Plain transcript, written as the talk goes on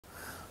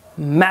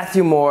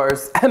Matthew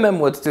Moore's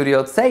Wood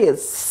Studio. Today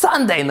is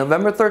Sunday,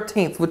 November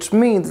 13th, which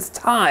means it's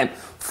time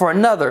for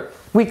another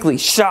weekly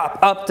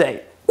shop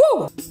update.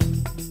 Woo!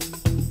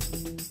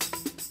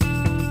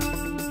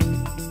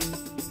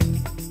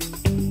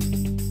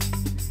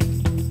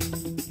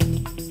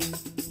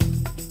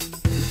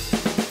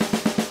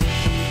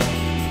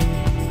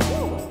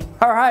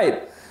 All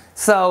right,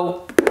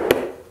 so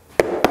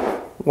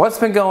what's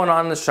been going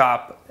on in the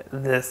shop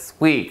this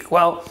week?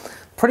 Well,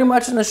 pretty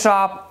much in the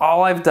shop,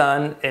 all I've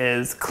done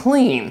is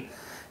clean.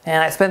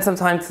 And I spent some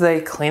time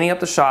today cleaning up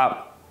the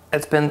shop.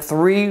 It's been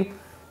 3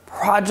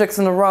 projects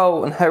in a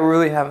row and I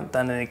really haven't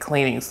done any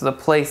cleaning, so the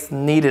place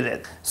needed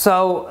it.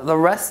 So the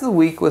rest of the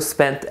week was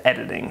spent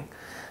editing.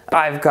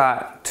 I've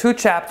got 2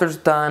 chapters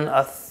done,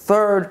 a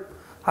 3rd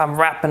I'm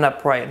wrapping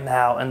up right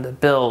now in the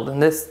build.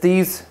 And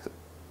these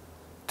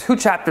 2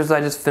 chapters I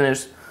just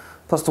finished,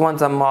 plus the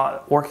ones I'm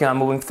working on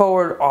moving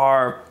forward,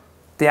 are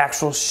the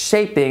actual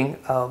shaping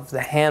of the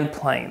hand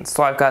plane.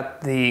 So I've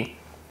got the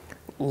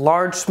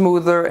large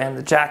smoother and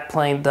the jack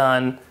plane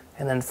done,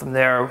 and then from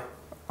there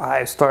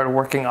I started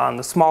working on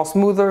the small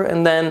smoother,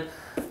 and then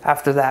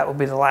after that will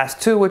be the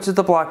last 2, which is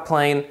the block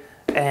plane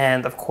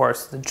and of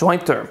course the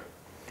jointer.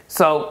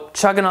 So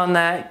chugging on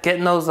that,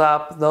 getting those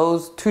up,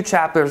 those 2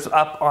 chapters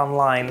up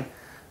online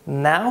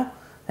now,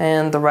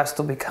 and the rest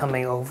will be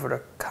coming over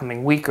the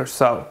coming week or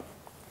so.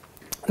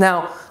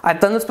 Now, I've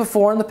done this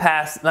before in the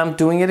past, and I'm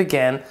doing it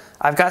again.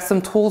 I've got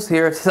some tools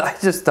here that I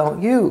just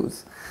don't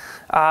use.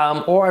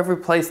 Or I've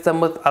replaced them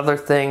with other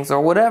things,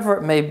 or whatever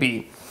it may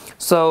be.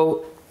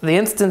 So, the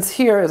instance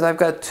here is I've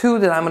got 2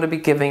 that I'm going to be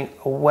giving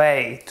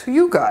away to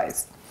you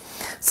guys.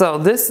 So,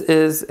 this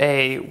is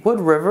a Wood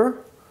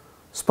River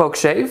spoke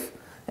shave,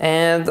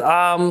 and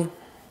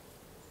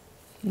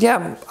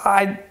yeah,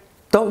 I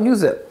don't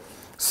use it.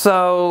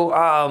 So,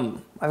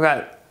 I've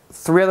got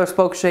 3 other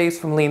spoke shaves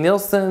from Lee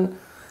Nielsen,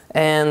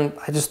 and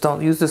I just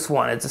don't use this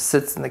one. It just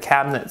sits in the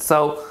cabinet.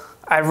 So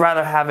I'd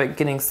rather have it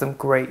getting some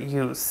great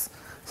use.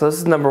 So this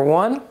is number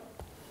 1.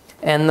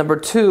 And number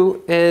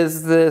 2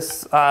 is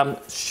this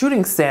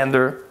shooting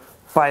sander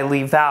by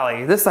Lee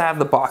Valley. This I have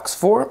the box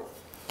for.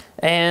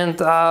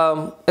 And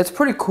it's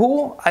pretty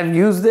cool. I've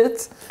used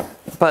it.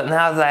 But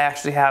now that I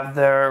actually have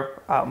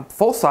their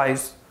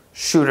full-size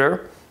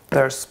shooter,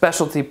 their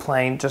specialty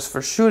plane just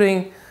for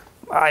shooting,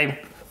 I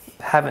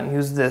haven't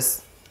used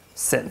this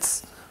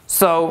since.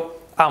 So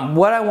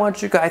what I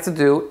want you guys to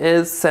do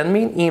is send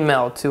me an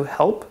email to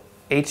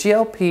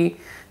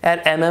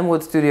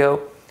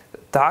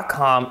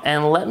help@mmwoodstudio.com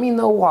and let me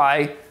know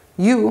why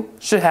you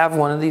should have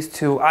one of these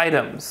 2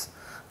 items.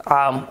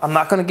 I'm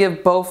not going to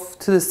give both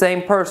to the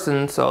same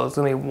person, so it's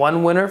going to be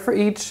 1 winner for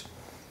each.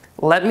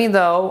 Let me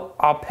know.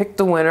 I'll pick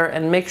the winner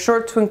and make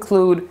sure to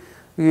include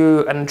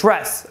an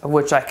address of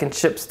which I can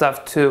ship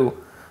stuff to.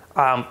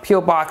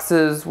 P.O.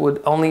 boxes would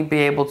only be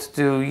able to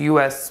do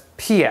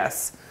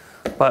USPS,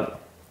 but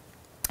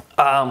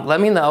let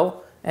me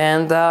know,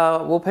 and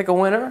we'll pick a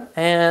winner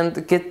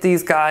and get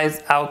these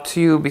guys out to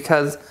you,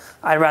 because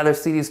I'd rather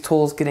see these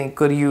tools getting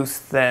good use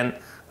than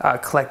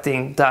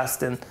collecting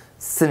dust and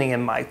sitting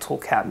in my tool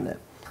cabinet.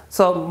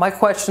 So my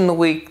question of the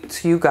week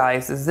to you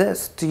guys is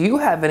this: do you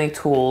have any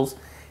tools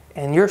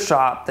in your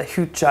shop that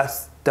you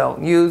just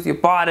don't use? You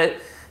bought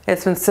it,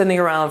 it's been sitting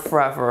around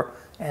forever,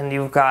 and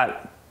you've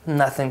got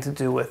nothing to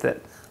do with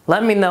it.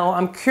 Let me know,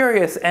 I'm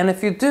curious, and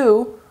if you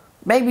do,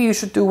 maybe you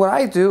should do what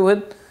I do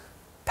and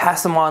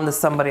pass them on to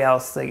somebody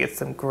else so they get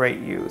some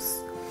great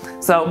use.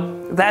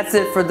 So that's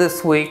it for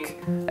this week.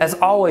 As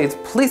always,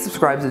 please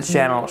subscribe to the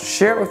channel,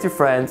 share it with your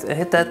friends, and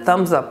hit that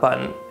thumbs up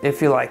button if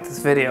you like this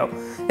video.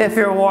 If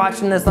you're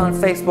watching this on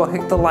Facebook,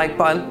 hit the like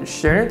button,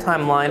 share your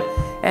timeline,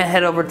 and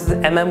head over to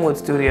the Wood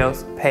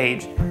Studios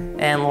page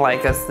and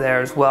like us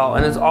there as well.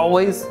 And as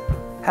always,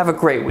 have a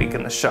great week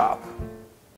in the shop.